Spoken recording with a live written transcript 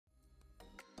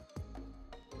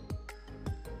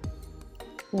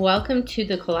Welcome to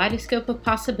the Kaleidoscope of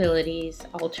Possibilities,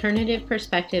 Alternative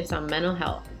Perspectives on Mental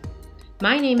Health.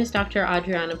 My name is Dr.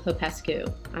 Adriana Popescu.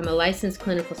 I'm a licensed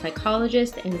clinical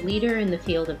psychologist and leader in the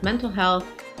field of mental health,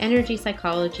 energy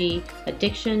psychology,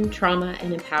 addiction, trauma,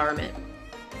 and empowerment.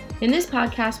 In this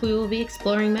podcast, we will be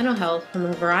exploring mental health from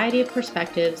a variety of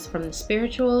perspectives, from the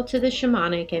spiritual to the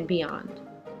shamanic and beyond.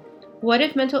 What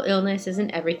if mental illness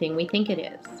isn't everything we think it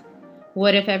is?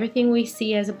 What if everything we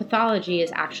see as a pathology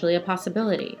is actually a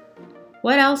possibility?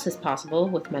 What else is possible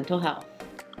with mental health?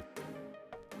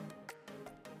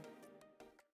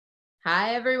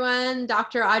 Hi everyone,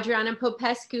 Dr. Adriana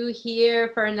Popescu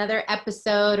here for another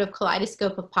episode of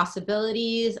Kaleidoscope of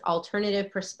Possibilities,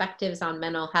 Alternative Perspectives on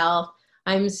Mental Health.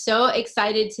 I'm so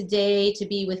excited today to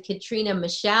be with Katrina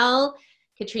Michelle.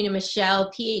 Katrina Michelle,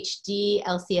 PhD,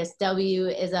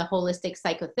 LCSW, is a holistic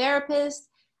psychotherapist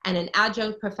and an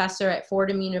adjunct professor at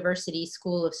Fordham University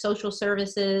School of Social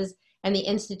Services and the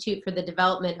Institute for the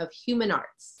Development of Human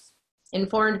Arts.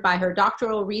 Informed by her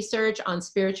doctoral research on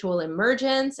spiritual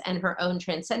emergence and her own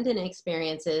transcendent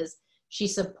experiences, she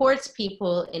supports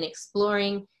people in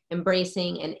exploring,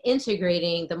 embracing, and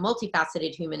integrating the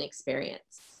multifaceted human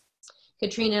experience.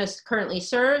 Katrina currently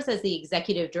serves as the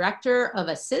executive director of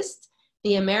ASSIST,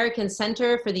 the American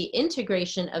Center for the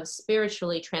Integration of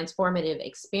Spiritually Transformative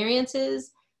Experiences,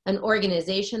 an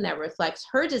organization that reflects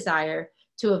her desire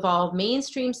to evolve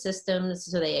mainstream systems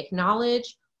so they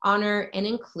acknowledge, honor, and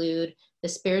include the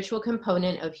spiritual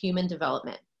component of human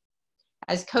development.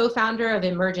 As co-founder of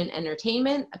Emergent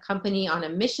Entertainment, a company on a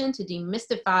mission to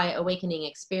demystify awakening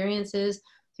experiences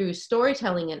through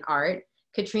storytelling and art,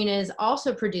 Katrina is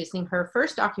also producing her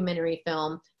first documentary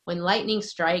film, When Lightning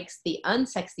Strikes: The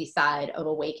Unsexy Side of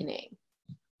Awakening.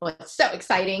 Well, it's so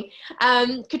exciting.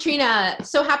 Katrina,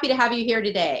 so happy to have you here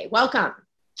today. Welcome.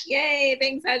 Yay,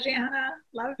 thanks, Adriana.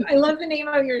 I love the name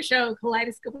of your show,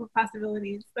 Kaleidoscope of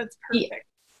Possibilities. That's perfect. Yeah,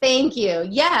 thank you.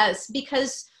 Yes,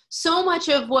 because so much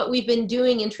of what we've been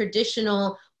doing in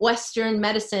traditional Western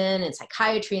medicine and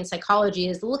psychiatry and psychology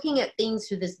is looking at things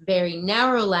through this very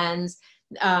narrow lens,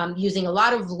 using a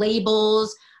lot of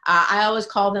labels. I always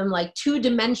call them like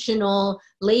two-dimensional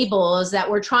labels that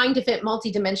we're trying to fit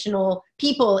multidimensional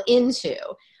people into,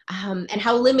 and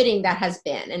how limiting that has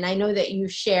been. And I know that you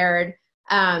shared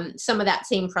some of that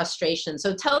same frustration.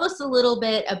 So tell us a little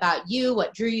bit about you,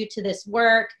 what drew you to this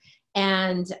work,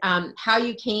 and how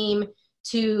you came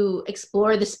to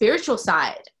explore the spiritual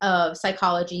side of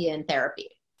psychology and therapy.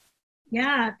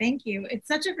 Yeah, thank you. It's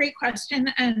such a great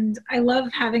question. And I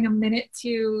love having a minute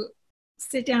to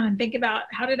sit down and think about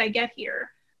how did I get here?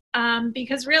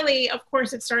 Because really, of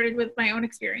course, it started with my own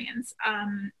experience.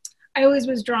 I always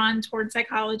was drawn towards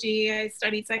psychology. I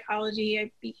studied psychology. I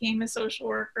became a social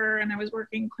worker and I was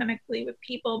working clinically with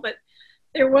people, but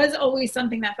there was always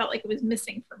something that felt like it was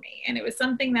missing for me. And it was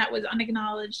something that was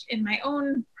unacknowledged in my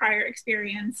own prior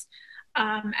experience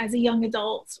as a young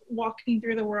adult, walking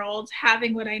through the world,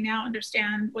 having what I now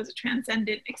understand was a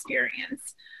transcendent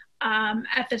experience.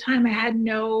 At the time, I had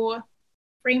no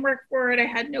framework for it. I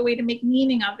had no way to make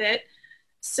meaning of it.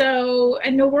 So,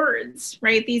 and no words,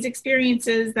 right? These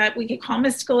experiences that we could call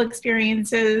mystical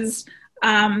experiences,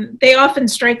 they often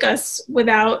strike us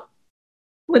without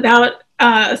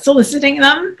soliciting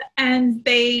them, and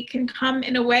they can come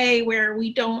in a way where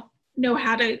we don't know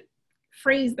how to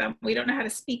phrase them. We don't know how to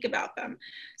speak about them.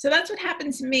 So that's what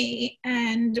happened to me.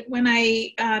 And when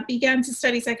I began to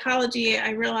study psychology,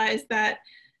 I realized that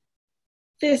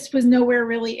this was nowhere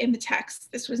really in the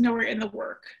text. This was nowhere in the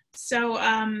work. So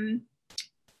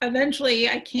eventually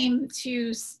I came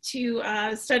to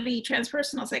study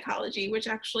transpersonal psychology, which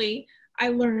actually I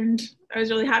was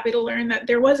really happy to learn that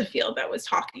there was a field that was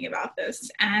talking about this.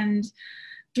 And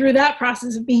through that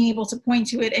process of being able to point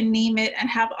to it and name it and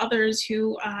have others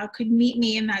who could meet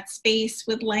me in that space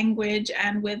with language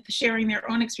and with sharing their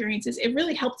own experiences, it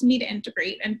really helped me to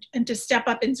integrate and to step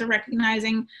up into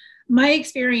recognizing my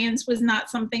experience was not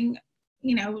something,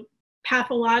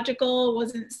 pathological,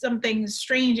 wasn't something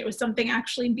strange. It was something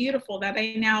actually beautiful that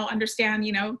I now understand,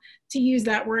 to use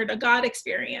that word, a God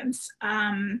experience,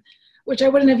 which I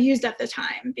wouldn't have used at the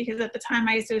time, because at the time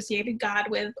I associated God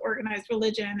with organized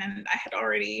religion and I had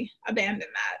already abandoned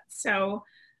that. So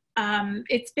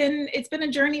it's been a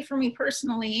journey for me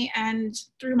personally, and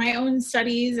through my own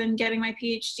studies and getting my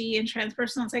PhD in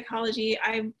transpersonal psychology,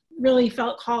 I really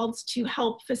felt called to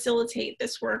help facilitate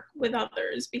this work with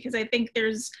others, because I think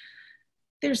there's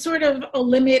sort of a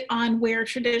limit on where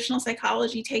traditional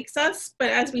psychology takes us. But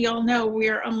as we all know, we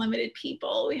are unlimited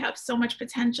people. We have so much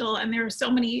potential, and there are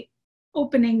so many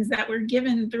openings that we're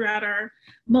given throughout our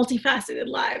multifaceted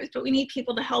lives, but we need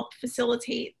people to help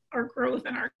facilitate our growth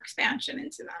and our expansion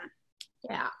into them.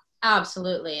 Yeah,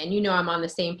 absolutely. And I'm on the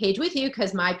same page with you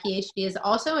because my PhD is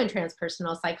also in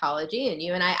transpersonal psychology, and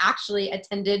you and I actually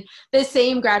attended the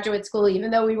same graduate school,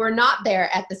 even though we were not there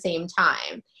at the same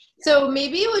time. So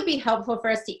maybe it would be helpful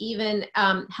for us to even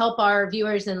help our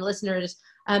viewers and listeners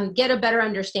get a better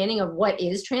understanding of what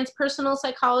is transpersonal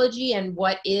psychology and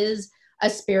what is a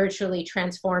spiritually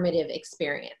transformative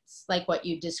experience, like what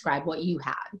you described, what you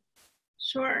had.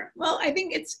 Sure. Well, I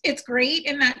think it's great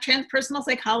in that transpersonal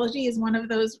psychology is one of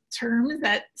those terms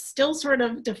that still sort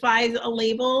of defies a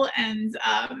label and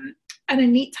a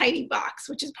neat, tidy box,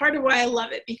 which is part of why I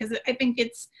love it, because I think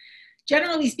it's,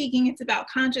 generally speaking, it's about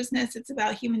consciousness, it's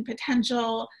about human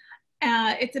potential,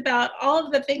 it's about all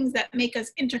of the things that make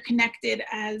us interconnected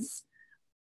as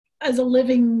a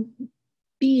living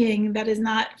being that is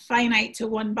not finite to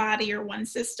one body or one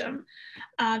system.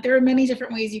 There are many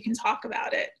different ways you can talk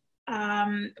about it.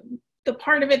 The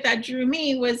part of it that drew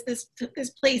me was this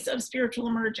place of spiritual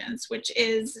emergence, which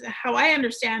is how I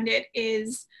understand it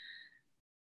is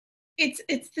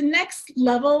it's the next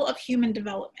level of human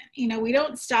development. We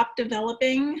don't stop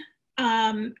developing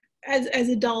as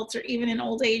adults or even in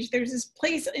old age. There's this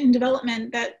place in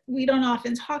development that we don't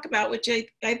often talk about, which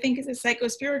I think is a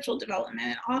psycho-spiritual development.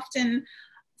 And often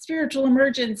spiritual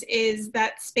emergence is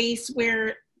that space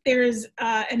where there's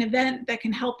an event that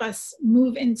can help us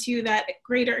move into that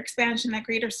greater expansion, that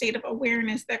greater state of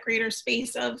awareness, that greater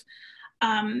space of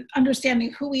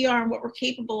understanding who we are and what we're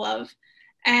capable of.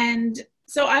 And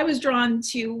so I was drawn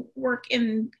to work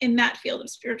in that field of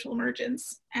spiritual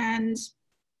emergence. And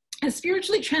a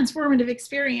spiritually transformative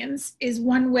experience is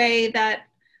one way that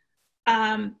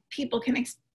people can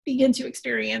begin to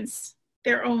experience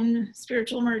their own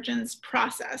spiritual emergence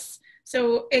process.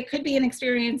 So it could be an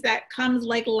experience that comes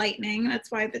like lightning.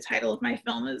 That's why the title of my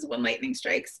film is When Lightning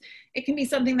Strikes. It can be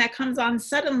something that comes on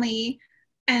suddenly,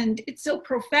 and it's so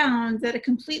profound that it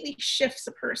completely shifts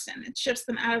a person. It shifts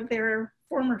them out of their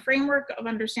former framework of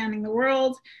understanding the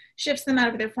world, shifts them out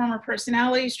of their former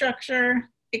personality structure.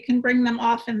 It can bring them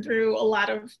often through a lot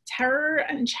of terror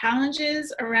and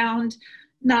challenges around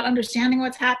not understanding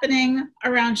what's happening,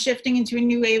 around shifting into a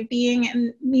new way of being,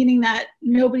 and meaning that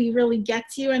nobody really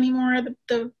gets you anymore.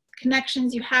 The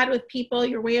connections you had with people,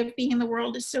 your way of being in the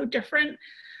world is so different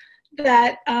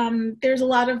that there's a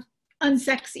lot of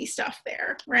unsexy stuff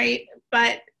there, right?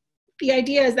 But the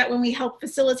idea is that when we help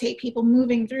facilitate people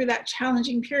moving through that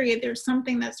challenging period, there's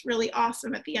something that's really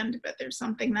awesome at the end of it. There's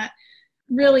something that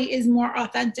really is more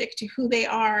authentic to who they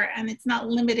are, and it's not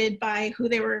limited by who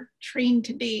they were trained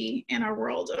to be in our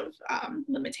world of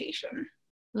limitation.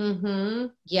 Mm-hmm.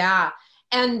 Yeah.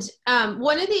 And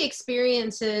one of the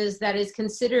experiences that is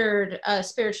considered a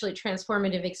spiritually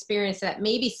transformative experience that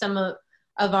maybe some of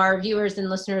our viewers and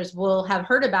listeners will have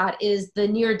heard about is the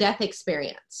near-death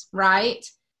experience, right?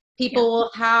 People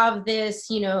will have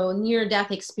this,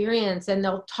 near-death experience, and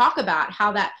they'll talk about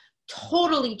how that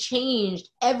totally changed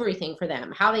everything for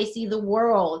them, how they see the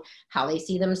world, how they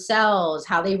see themselves,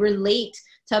 how they relate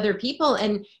to other people.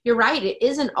 And you're right, it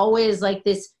isn't always like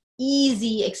this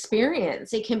easy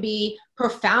experience. It can be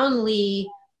profoundly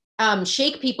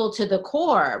shake people to the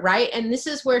core, right? And this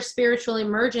is where spiritual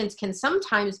emergence can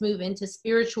sometimes move into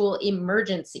spiritual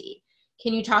emergency.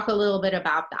 Can you talk a little bit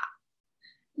about that?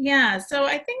 Yeah, so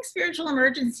I think spiritual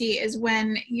emergency is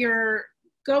when you're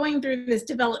going through this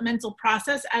developmental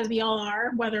process, as we all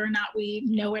are, whether or not we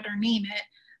know it or name it.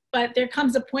 But there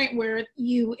comes a point where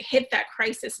you hit that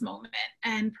crisis moment,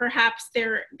 and perhaps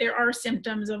there are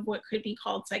symptoms of what could be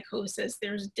called psychosis.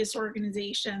 There's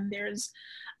disorganization, there's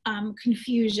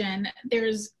confusion,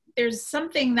 there's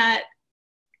something that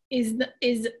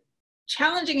is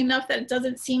challenging enough that it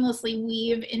doesn't seamlessly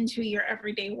weave into your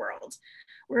everyday world.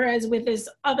 Whereas with this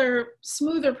other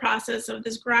smoother process of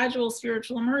this gradual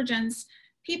spiritual emergence,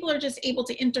 people are just able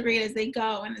to integrate as they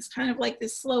go. And it's kind of like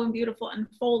this slow and beautiful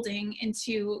unfolding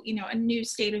into, a new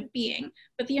state of being.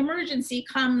 But the emergency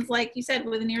comes, like you said,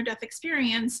 with a near-death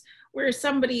experience where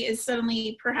somebody is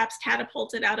suddenly perhaps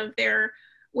catapulted out of their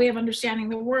way of understanding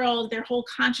the world, their whole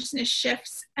consciousness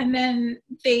shifts, and then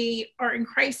they are in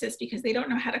crisis because they don't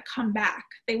know how to come back.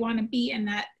 They want to be in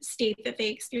that state that they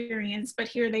experienced, but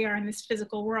here they are in this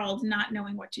physical world, not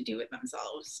knowing what to do with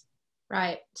themselves.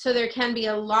 Right. So there can be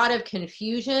a lot of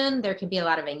confusion. There can be a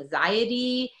lot of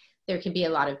anxiety. There can be a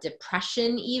lot of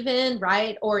depression even,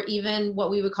 right? Or even what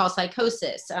we would call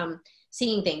psychosis,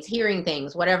 seeing things, hearing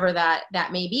things, whatever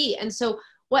that may be. And so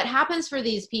what happens for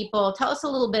these people? Tell us a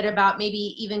little bit about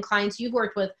maybe even clients you've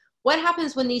worked with. What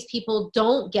happens when these people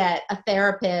don't get a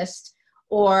therapist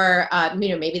or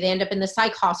maybe they end up in the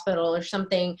psych hospital or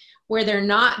something where they're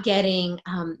not getting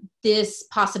this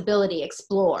possibility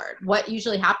explored? What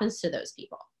usually happens to those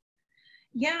people?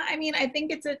 Yeah, I mean, I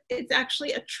think it's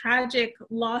actually a tragic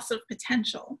loss of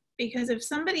potential, because if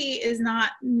somebody is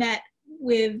not met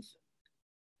with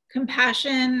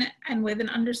compassion and with an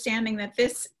understanding that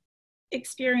this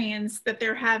experience that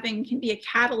they're having can be a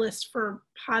catalyst for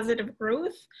positive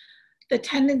growth, the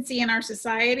tendency in our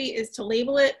society is to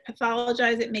label it,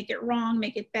 pathologize it, make it wrong,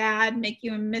 make it bad, make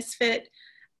you a misfit,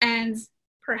 and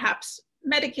perhaps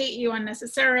medicate you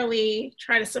unnecessarily,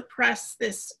 try to suppress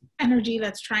this energy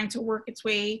that's trying to work its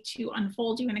way to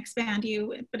unfold you and expand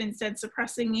you, but instead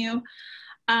suppressing you.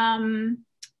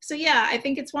 So yeah, I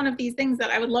think it's one of these things that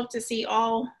I would love to see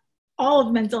all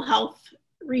of mental health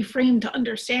reframed to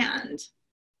understand.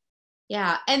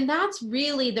 Yeah, and that's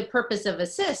really the purpose of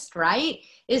Assist, right?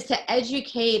 Is to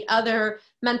educate other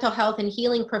mental health and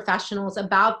healing professionals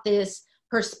about this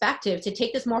perspective, to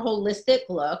take this more holistic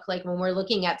look, like when we're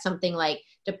looking at something like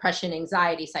depression,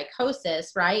 anxiety,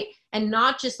 psychosis, right? And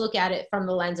not just look at it from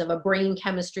the lens of a brain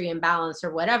chemistry imbalance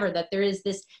or whatever, that there is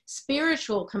this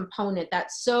spiritual component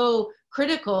that's so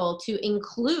critical to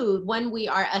include when we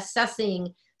are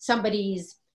assessing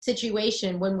somebody's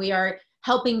situation, when we are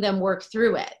helping them work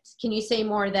through it. Can you say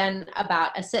more then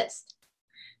about Assist?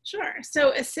 Sure.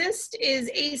 So ASSIST is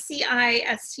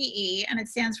ACISTE, and it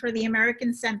stands for the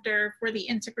American Center for the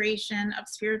Integration of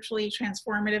Spiritually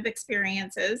Transformative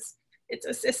Experiences. It's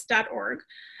assist.org.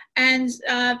 And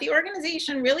the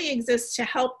organization really exists to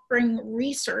help bring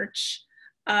research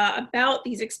about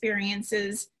these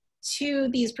experiences to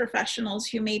these professionals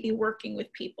who may be working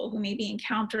with people, who may be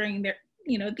encountering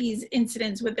these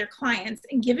incidents with their clients,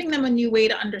 and giving them a new way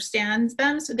to understand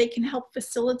them so they can help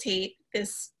facilitate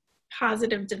this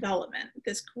positive development,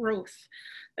 this growth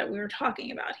that we were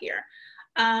talking about here.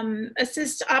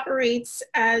 Assist operates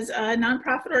as a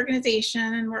nonprofit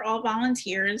organization, and we're all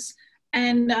volunteers.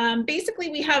 And basically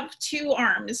we have two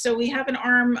arms. So we have an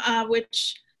arm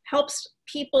which helps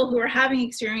people who are having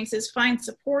experiences find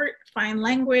support, find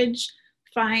language,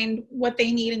 find what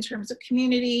they need in terms of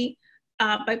community,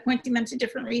 by pointing them to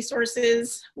different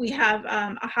resources. We have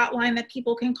a hotline that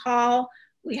people can call.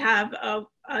 We have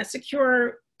a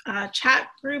secure chat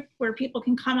group where people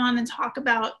can come on and talk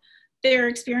about their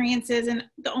experiences, and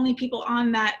the only people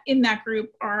in that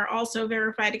group are also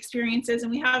verified experiences,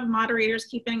 and we have moderators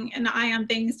keeping an eye on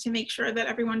things to make sure that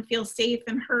everyone feels safe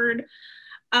and heard.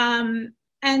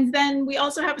 And then we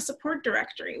also have a support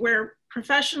directory where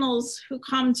professionals who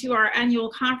come to our annual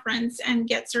conference and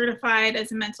get certified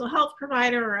as a mental health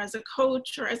provider or as a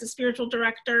coach or as a spiritual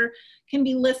director can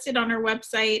be listed on our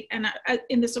website and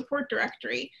in the support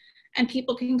directory. And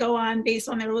people can go on based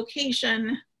on their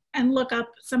location and look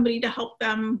up somebody to help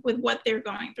them with what they're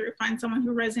going through, find someone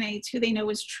who resonates, who they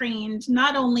know is trained,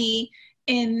 not only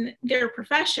in their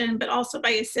profession, but also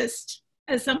by Assist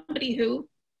as somebody who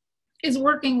is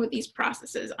working with these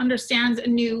processes, understands a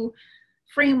new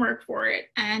framework for it,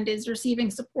 and is receiving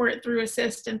support through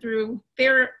Assist and through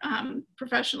their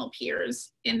professional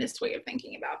peers in this way of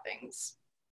thinking about things.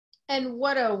 And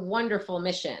what a wonderful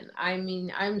mission. I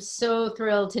mean, I'm so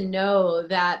thrilled to know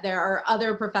that there are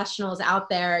other professionals out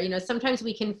there. You know, sometimes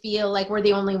we can feel like we're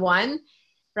the only one,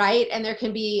 right? And there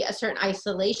can be a certain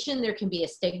isolation. There can be a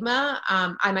stigma.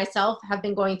 I myself have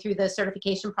been going through the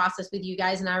certification process with you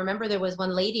guys. And I remember there was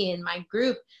one lady in my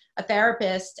group, a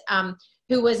therapist,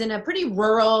 who was in a pretty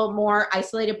rural, more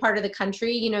isolated part of the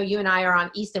country. You know, you and I are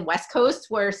on East and West Coast,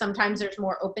 where sometimes there's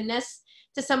more openness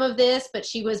to some of this, but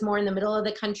she was more in the middle of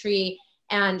the country,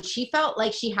 and she felt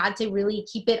like she had to really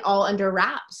keep it all under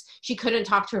wraps. She couldn't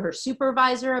talk to her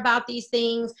supervisor about these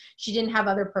things. She didn't have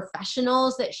other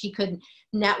professionals that she could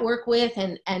network with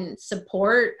and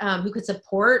support, who could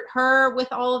support her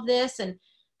with all of this, and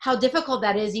how difficult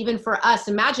that is even for us.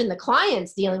 Imagine the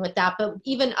clients dealing with that, but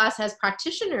even us as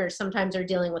practitioners sometimes are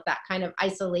dealing with that kind of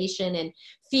isolation and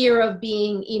fear of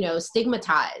being, you know,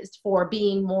 stigmatized for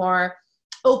being more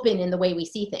open in the way we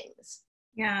see things.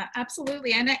 Yeah,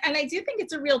 absolutely. And I do think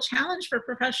it's a real challenge for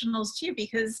professionals too,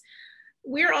 because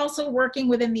we're also working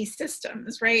within these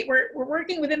systems, right? We're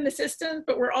working within the system,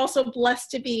 but we're also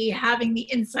blessed to be having the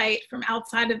insight from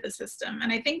outside of the system.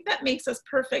 And I think that makes us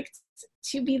perfect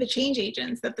to be the change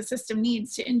agents that the system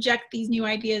needs to inject these new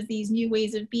ideas, these new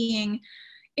ways of being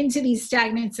into these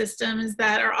stagnant systems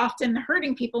that are often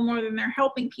hurting people more than they're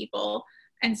helping people,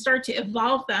 and start to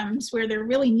evolve them where they're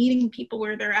really meeting people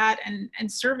where they're at and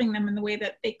serving them in the way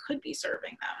that they could be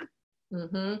serving them.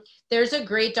 Mm-hmm. There's a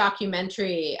great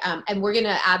documentary, and we're going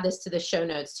to add this to the show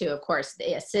notes too, of course,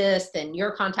 the assist and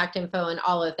your contact info and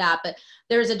all of that. But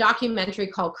there's a documentary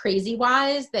called Crazy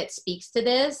Wise that speaks to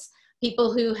this.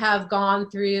 People who have gone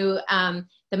through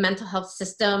the mental health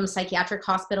system, psychiatric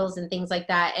hospitals, and things like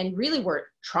that, and really were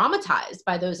traumatized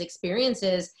by those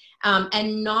experiences,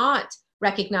 and not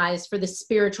recognized for the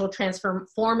spiritual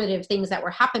transformative things that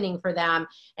were happening for them.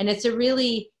 And it's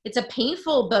a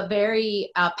painful but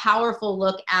very powerful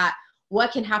look at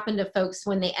what can happen to folks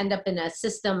when they end up in a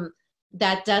system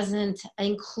that doesn't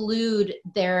include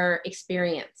their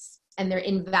experience and they're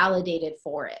invalidated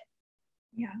for it.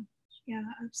 Yeah,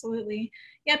 absolutely.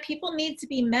 Yeah, people need to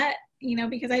be met,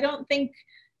 because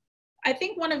I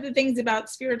think one of the things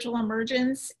about spiritual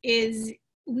emergence is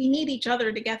we need each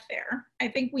other to get there. I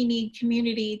think we need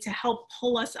community to help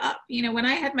pull us up. When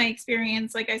I had my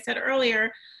experience, like I said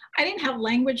earlier, I didn't have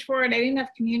language for it. I didn't have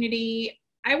community.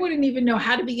 I wouldn't even know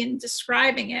how to begin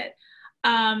describing it.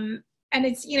 And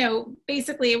it's,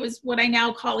 basically it was what I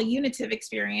now call a unitive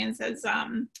experience, as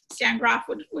Stan Grof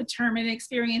would term an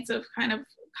experience of kind of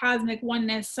cosmic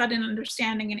oneness, sudden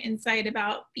understanding and insight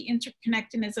about the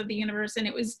interconnectedness of the universe. And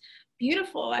it was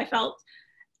beautiful. I felt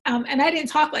and I didn't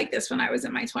talk like this when I was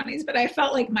in my 20s, but I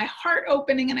felt like my heart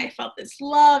opening and I felt this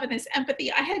love and this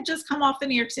empathy. I had just come off the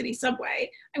New York City subway.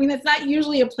 I mean, that's not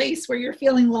usually a place where you're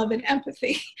feeling love and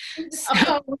empathy. So,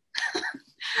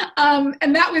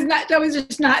 and that was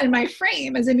just not in my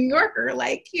frame as a New Yorker.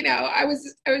 Like, I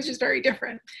was just very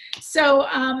different. So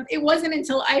it wasn't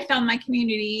until I found my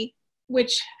community,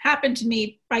 which happened to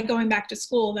me by going back to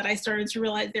school, that I started to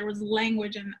realize there was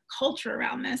language and culture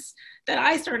around this, that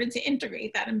I started to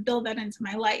integrate that and build that into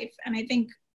my life. And I think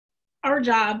our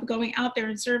job going out there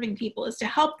and serving people is to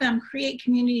help them create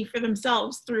community for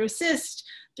themselves through Assist,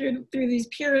 through these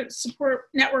peer support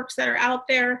networks that are out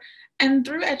there, and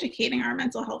through educating our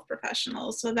mental health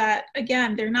professionals so that,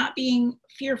 again, they're not being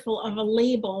fearful of a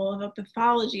label, of a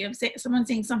pathology, of someone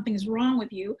saying something's wrong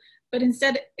with you, but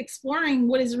instead exploring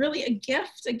what is really a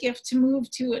gift to move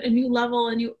to a new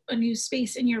level, a new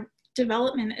space in your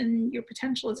development and your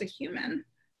potential as a human.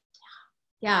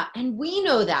 Yeah, and we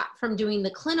know that from doing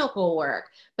the clinical work,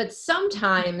 but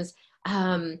sometimes,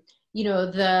 the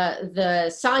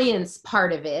science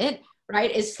part of it,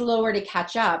 right, is slower to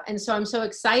catch up. And so I'm so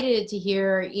excited to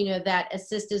hear, that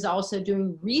Assist is also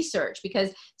doing research,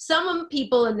 because some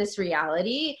people in this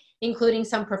reality, including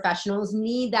some professionals,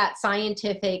 need that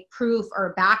scientific proof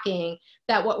or backing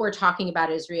that what we're talking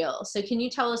about is real. So can you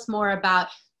tell us more about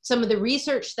some of the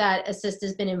research that Assist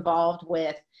has been involved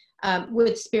with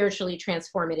spiritually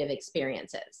transformative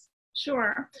experiences?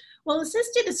 Sure. Well,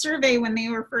 Assist did a survey when they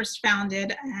were first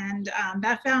founded, and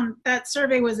that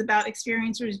survey was about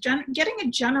experiencers getting a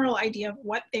general idea of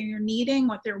what they're needing,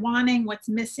 what they're wanting, what's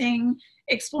missing,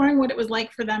 exploring what it was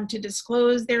like for them to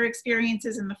disclose their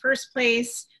experiences in the first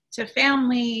place, to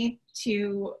family,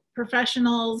 to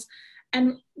professionals.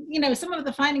 And, some of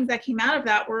the findings that came out of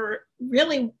that were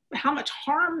really how much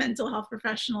harm mental health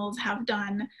professionals have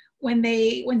done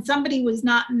when somebody was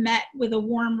not met with a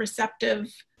warm, receptive,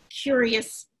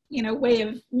 curious, way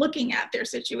of looking at their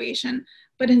situation,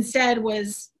 but instead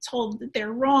was told that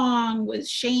they're wrong, was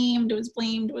shamed, was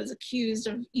blamed, was accused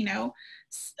of,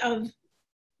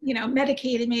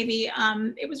 medicated maybe.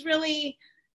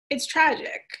 It's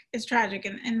tragic. It's tragic.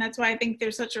 And that's why I think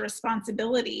there's such a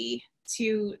responsibility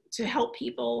to help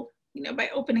people, by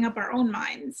opening up our own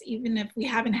minds, even if we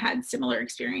haven't had similar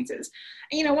experiences.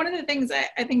 And, one of the things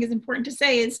I think is important to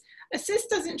say is Assist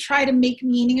doesn't try to make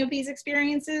meaning of these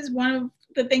experiences. One of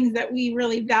the things that we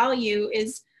really value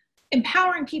is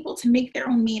empowering people to make their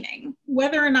own meaning,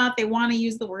 whether or not they want to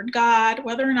use the word God,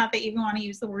 whether or not they even want to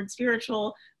use the word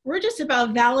spiritual. We're just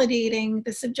about validating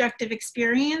the subjective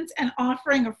experience and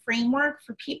offering a framework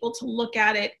for people to look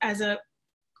at it as a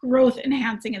growth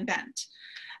enhancing event.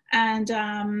 And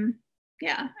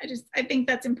I think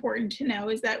that's important to know,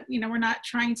 is that, we're not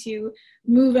trying to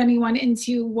move anyone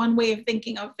into one way of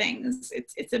thinking of things.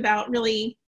 It's about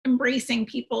really embracing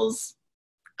people's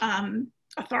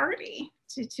authority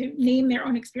to name their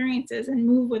own experiences and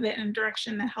move with it in a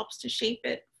direction that helps to shape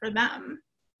it for them.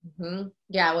 Mm-hmm.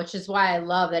 Yeah, which is why I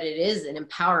love that it is an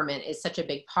empowerment is such a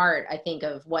big part, I think,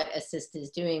 of what Assist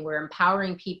is doing. We're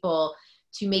empowering people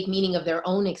to make meaning of their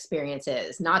own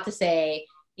experiences, not to say,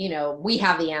 we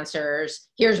have the answers,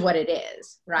 here's what it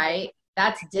is, right?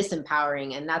 That's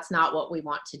disempowering, and that's not what we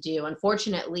want to do.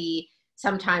 Unfortunately,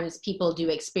 sometimes people do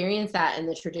experience that in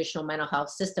the traditional mental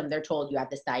health system. They're told you have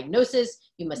this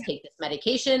diagnosis, you must take this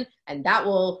medication, and that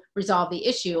will resolve the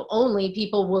issue. Only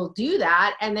people will do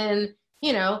that. And then,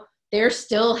 they're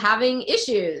still having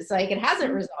issues. Like, it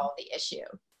hasn't resolved the issue,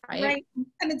 right? Right.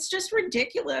 And it's just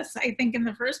ridiculous, I think, in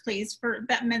the first place, for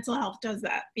that mental health does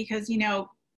that, because, you know,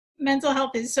 mental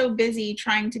health is so busy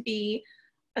trying to be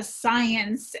a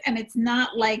science, and it's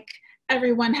not like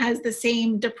everyone has the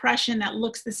same depression that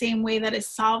looks the same way, that is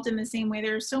solved in the same way.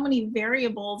 There are so many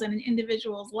variables in an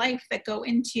individual's life that go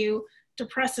into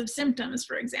depressive symptoms,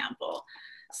 for example.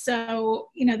 So,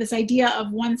 you know, this idea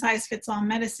of one size fits all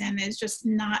medicine is just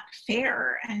not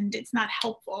fair, and it's not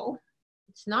helpful.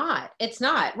 It's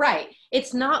not, right.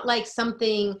 It's not like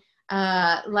something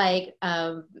like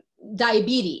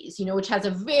diabetes, you know, which has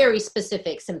a very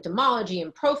specific symptomology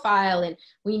and profile. And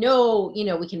we know, you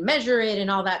know, we can measure it and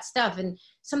all that stuff. And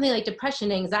something like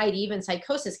depression, anxiety, even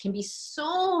psychosis can be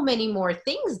so many more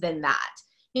things than that,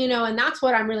 you know, and that's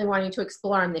what I'm really wanting to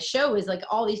explore on the show, is like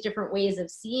all these different ways of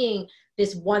seeing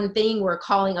this one thing we're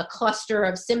calling a cluster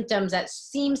of symptoms that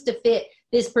seems to fit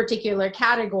this particular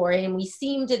category, and we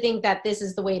seem to think that this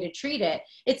is the way to treat it.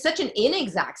 It's such an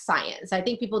inexact science. I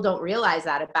think people don't realize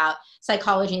that about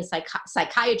psychology and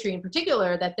psychiatry in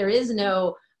particular, that there is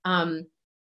no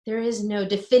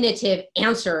definitive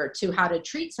answer to how to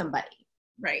treat somebody.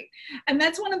 Right. And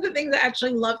that's one of the things I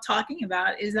actually love talking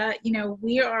about, is that, you know,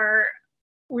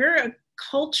 we're a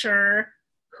culture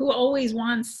who always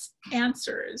wants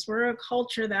answers. We're a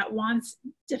culture that wants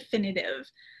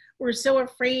definitive. We're so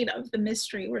afraid of the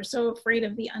mystery. We're so afraid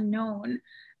of the unknown.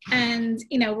 And,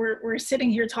 you know, we're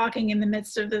sitting here talking in the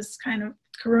midst of this kind of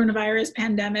coronavirus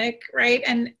pandemic, right?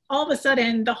 And all of a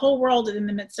sudden, the whole world is in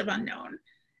the midst of unknown.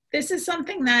 This is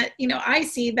something that, you know, I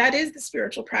see that is the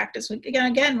spiritual practice.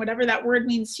 Again, whatever that word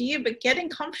means to you, but getting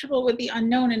comfortable with the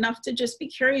unknown enough to just be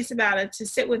curious about it, to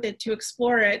sit with it, to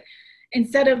explore it,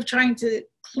 instead of trying to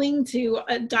cling to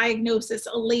a diagnosis,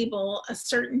 a label, a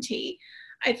certainty.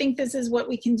 I think this is what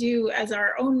we can do as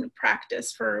our own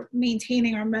practice for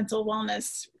maintaining our mental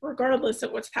wellness, regardless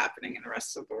of what's happening in the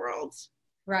rest of the world.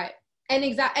 Right. And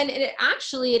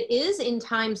it is in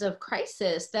times of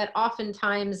crisis that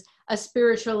oftentimes a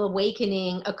spiritual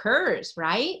awakening occurs,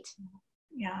 right?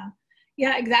 Yeah,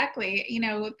 exactly. You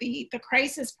know, the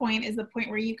crisis point is the point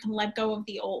where you can let go of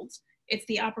the old. It's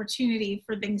the opportunity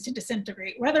for things to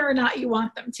disintegrate, whether or not you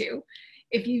want them to.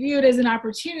 If you view it as an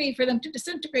opportunity for them to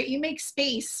disintegrate, you make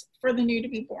space for the new to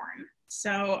be born.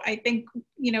 So I think,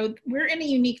 you know, we're in a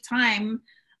unique time.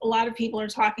 A lot of people are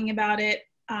talking about it,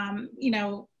 you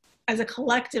know, as a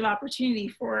collective opportunity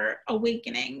for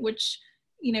awakening, which,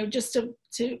 you know, just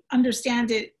to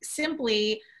understand it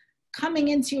simply, coming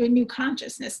into a new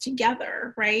consciousness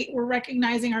together, right? We're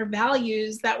recognizing our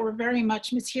values that were very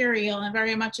much material and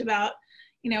very much about,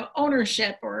 you know,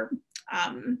 ownership or,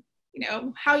 you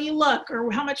know, how you look or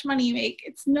how much money you make.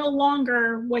 It's no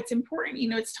longer what's important. You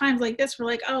know, it's times like this we're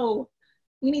like, oh,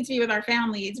 we need to be with our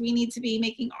families. We need to be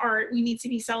making art. We need to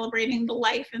be celebrating the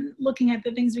life and looking at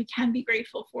the things we can be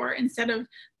grateful for, instead of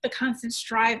the constant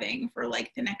striving for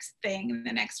like the next thing,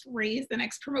 the next raise, the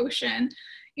next promotion,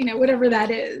 you know, whatever that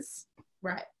is.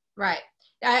 Right.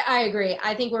 I agree.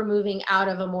 I think we're moving out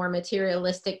of a more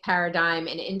materialistic paradigm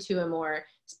and into a more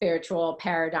spiritual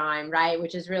paradigm, right?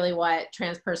 Which is really what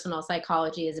transpersonal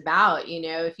psychology is about. You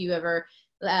know, if you ever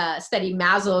study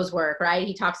Maslow's work, right?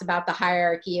 He talks about the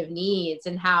hierarchy of needs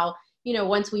and how, you know,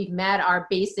 once we've met our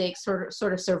basic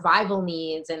sort of survival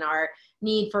needs and our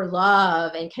need for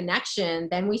love and connection,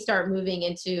 then we start moving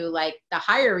into like the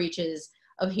higher reaches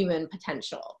of human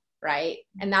potential. Right.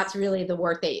 And that's really the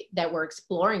work that we're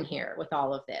exploring here with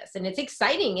all of this. And it's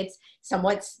exciting. It's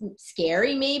somewhat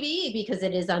scary maybe because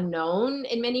it is unknown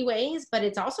in many ways, but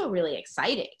it's also really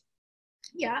exciting.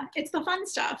 Yeah, it's the fun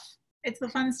stuff.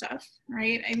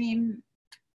 Right? I mean,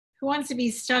 who wants to be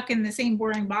stuck in the same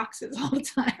boring boxes all the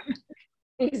time?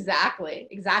 Exactly.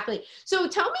 So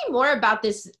tell me more about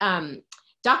this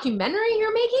documentary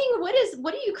you're making.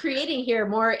 What are you creating here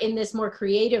more in this more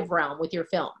creative realm with your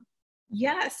film?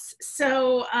 Yes.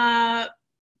 So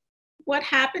what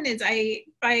happened is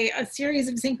by a series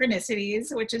of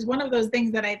synchronicities, which is one of those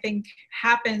things that I think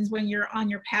happens when you're on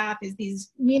your path, is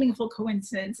these meaningful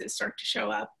coincidences start to show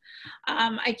up.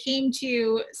 I came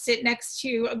to sit next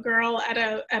to a girl at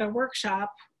a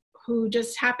workshop who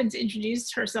just happened to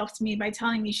introduce herself to me by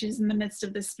telling me she's in the midst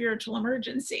of this spiritual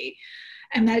emergency,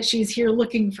 and that she's here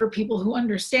looking for people who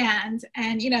understand.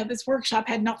 And, you know, this workshop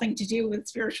had nothing to do with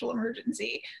spiritual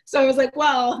emergency. So I was like,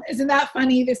 well, isn't that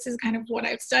funny? This is kind of what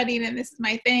I've studied and this is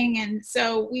my thing. And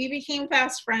so we became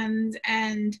fast friends.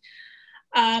 And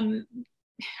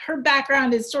her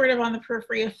background is sort of on the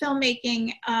periphery of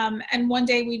filmmaking. And one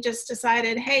day we just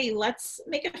decided, hey, let's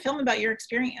make a film about your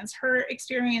experience. Her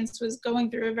experience was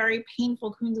going through a very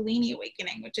painful Kundalini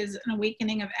awakening, which is an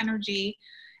awakening of energy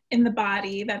in the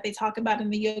body that they talk about in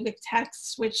the yogic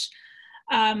texts, which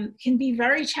can be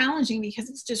very challenging because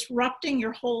it's disrupting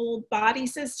your whole body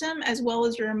system as well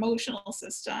as your emotional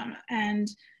system. And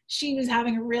she was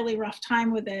having a really rough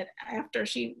time with it. After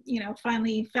she,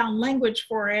 finally found language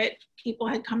for it, people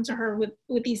had come to her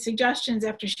with these suggestions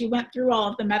after she went through all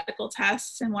of the medical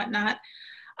tests and whatnot.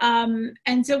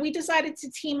 And so we decided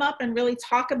to team up and really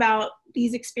talk about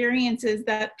these experiences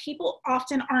that people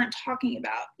often aren't talking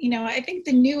about. I think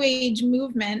the New Age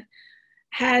movement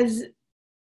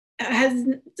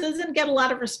doesn't get a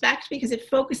lot of respect because it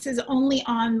focuses only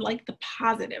on like the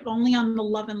positive, only on the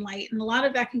love and light. And a lot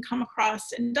of that can come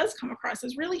across and does come across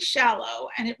as really shallow,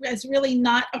 and it is really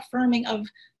not affirming of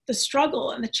the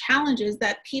struggle and the challenges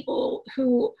that people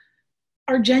who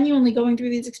are genuinely going through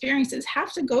these experiences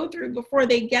have to go through before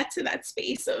they get to that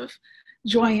space of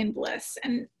joy and bliss.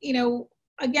 And,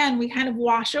 again, we kind of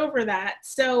wash over that.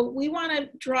 So we want to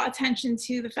draw attention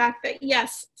to the fact that,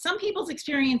 yes, some people's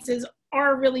experiences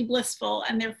are really blissful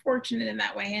and they're fortunate in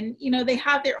that way. And, they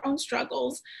have their own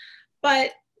struggles,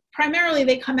 but primarily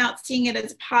they come out seeing it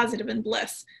as positive and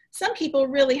bliss. Some people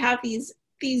really have these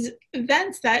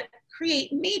events that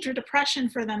create major depression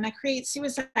for them, that create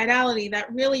suicidality,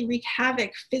 that really wreak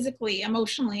havoc physically,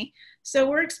 emotionally. So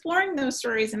we're exploring those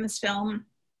stories in this film.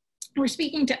 We're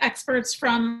speaking to experts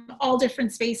from all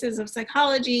different spaces of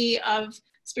psychology, of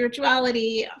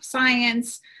spirituality, of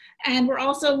science, and we're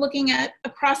also looking at a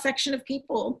cross-section of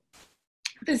people.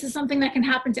 This is something that can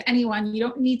happen to anyone. You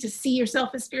don't need to see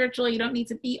yourself as spiritual. You don't need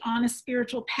to be on a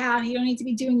spiritual path. You don't need to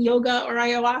be doing yoga or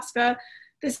ayahuasca.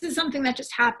 This is something that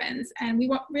just happens. And we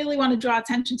really want to draw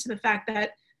attention to the fact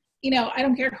that, I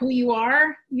don't care who you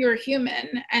are, you're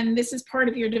human. And this is part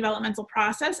of your developmental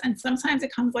process. And sometimes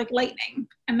it comes like lightning.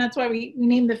 And that's why we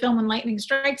named the film When Lightning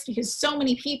Strikes, because so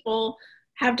many people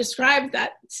have described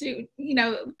that to,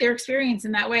 their experience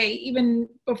in that way, even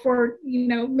before,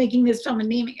 making this film and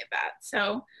naming it that.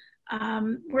 So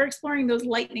we're exploring those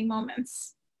lightning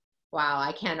moments. Wow,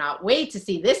 I cannot wait to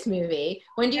see this movie.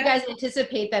 When do you guys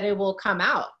anticipate that it will come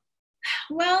out?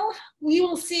 Well, we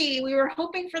will see. We were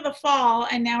hoping for the fall,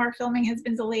 and now our filming has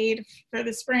been delayed for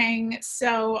the spring.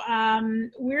 So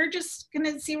we're just going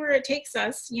to see where it takes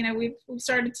us. We've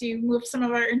started to move some of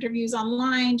our interviews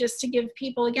online just to give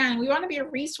people, again, we want to be a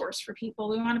resource for people.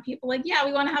 We want people like,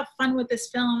 we want to have fun with this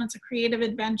film. It's a creative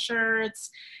adventure. It's,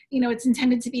 it's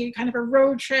intended to be kind of a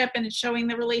road trip, and it's showing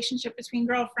the relationship between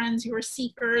girlfriends who are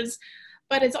seekers.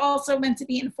 But it's also meant to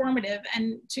be informative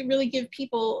and to really give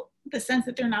people the sense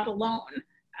that they're not alone.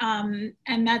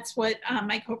 And that's what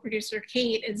my co-producer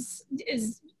Kate is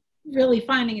really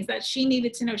finding, is that she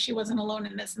needed to know she wasn't alone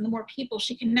in this. And the more people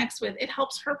she connects with, it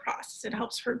helps her process, it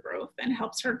helps her growth, and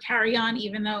helps her carry on,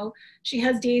 even though she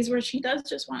has days where she does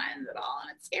just want to end it all,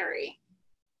 and it's scary.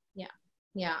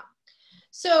 Yeah.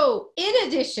 So in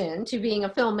addition to being a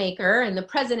filmmaker and the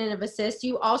president of Assist,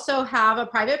 you also have a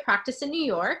private practice in New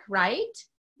York, right?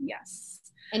 Yes.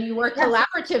 And you work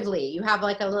collaboratively. You have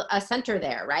like a center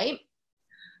there, right?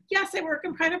 Yes, I work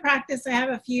in private practice. I have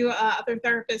a few other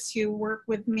therapists who work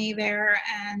with me there.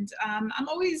 And I'm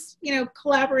always,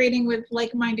 collaborating with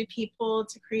like-minded people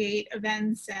to create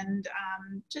events and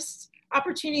just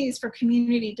opportunities for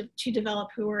community to develop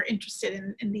who are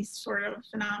interested in these sort of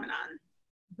phenomenon.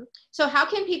 So how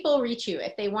can people reach you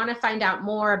if they want to find out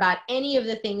more about any of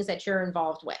the things that you're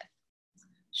involved with?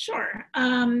 Sure.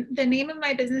 The name of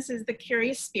my business is The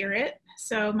Curious Spirit.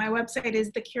 So my website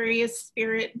is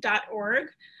thecuriousspirit.org.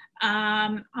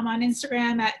 I'm on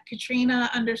Instagram at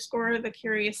Katrina_The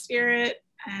Curious Spirit.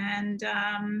 And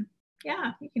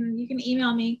you can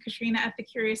email me,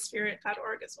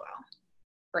 Katrina@thecuriousspirit.org as well.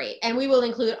 Great. And we will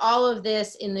include all of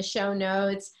this in the show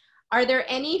notes. Are there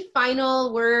any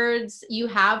final words you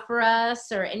have for us,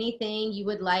 or anything you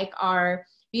would like our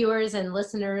viewers and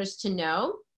listeners to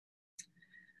know?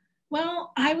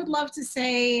 Well, I would love to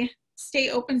say, stay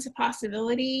open to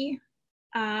possibility.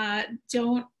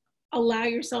 Don't allow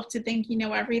yourself to think you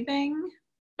know everything,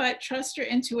 but trust your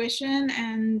intuition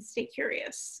and stay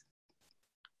curious.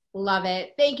 Love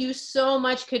it. Thank you so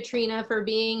much, Katrina, for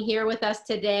being here with us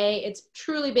today. It's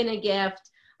truly been a gift.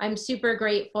 I'm super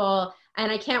grateful,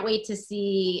 and I can't wait to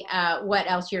see what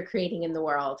else you're creating in the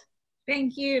world.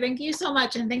 Thank you. Thank you so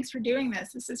much, and thanks for doing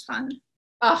this. This is fun.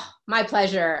 Oh, my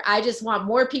pleasure. I just want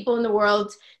more people in the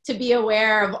world to be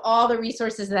aware of all the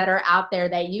resources that are out there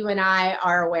that you and I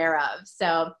are aware of.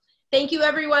 So Thank you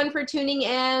everyone for tuning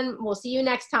in. We'll see you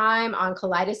next time on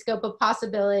Kaleidoscope of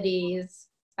Possibilities.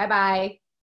 Bye-bye.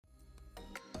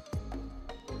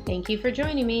 Thank you for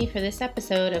joining me for this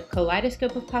episode of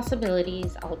Kaleidoscope of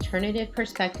Possibilities, Alternative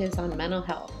Perspectives on Mental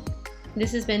Health.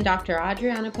 This has been Dr.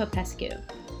 Adriana Popescu.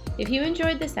 If you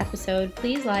enjoyed this episode,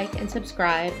 please like and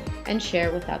subscribe and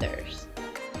share with others.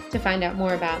 To find out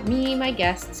more about me, my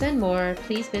guests, and more,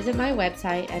 please visit my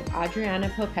website at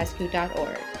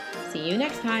adrianapopescu.org. See you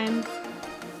next time.